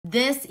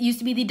This used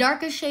to be the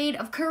darkest shade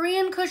of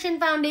Korean cushion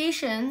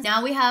foundations.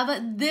 Now we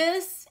have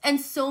this and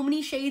so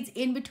many shades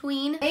in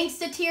between. Thanks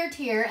to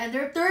TIRTIR and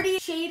their 30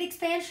 shade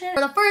expansion.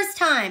 For the first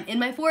time in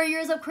my 4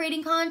 years of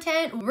creating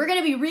content, we're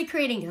gonna be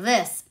recreating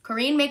this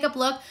Korean makeup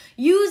look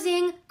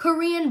using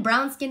Korean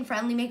brown skin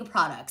friendly makeup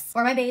products.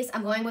 For my base,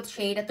 I'm going with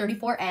shade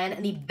 34N,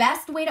 and the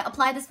best way to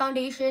apply this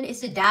foundation is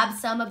to dab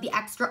some of the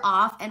extra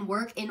off and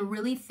work in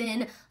really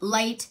thin,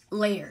 light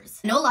layers.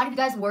 I know a lot of you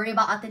guys worry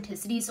about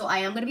authenticity, so I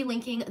am gonna be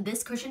linking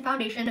this cushion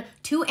foundation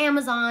to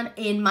Amazon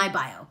in my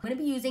bio. I'm gonna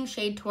be using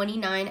shade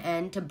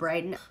 29N to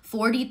brighten,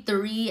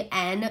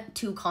 43N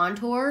to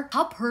contour.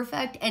 How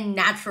perfect and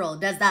natural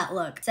does that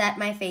look? Set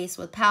my face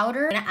with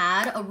powder. I'm gonna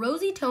add a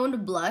rosy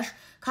toned blush,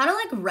 kind of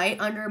like right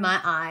under my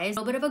eyes.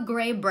 A little bit of a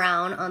gray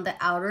brown on the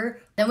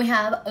outer. Then we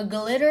have a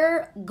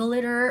glitter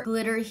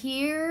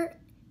here.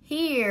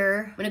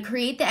 I'm gonna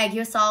create the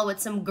aegyo with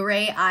some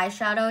gray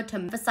eyeshadow to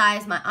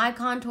emphasize my eye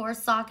contour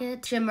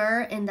socket.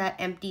 Shimmer in that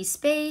empty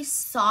space.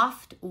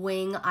 Soft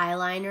wing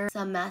eyeliner.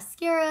 Some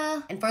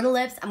mascara. And for the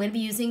lips, I'm gonna be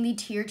using the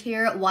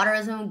TIRTIR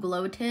Waterism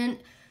Glow Tint.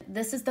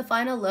 This is the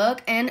final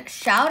look, and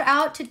shout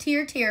out to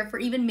TIRTIR for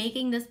even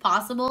making this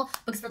possible,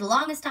 because for the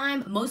longest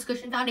time, most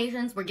cushion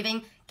foundations were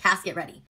giving casket ready.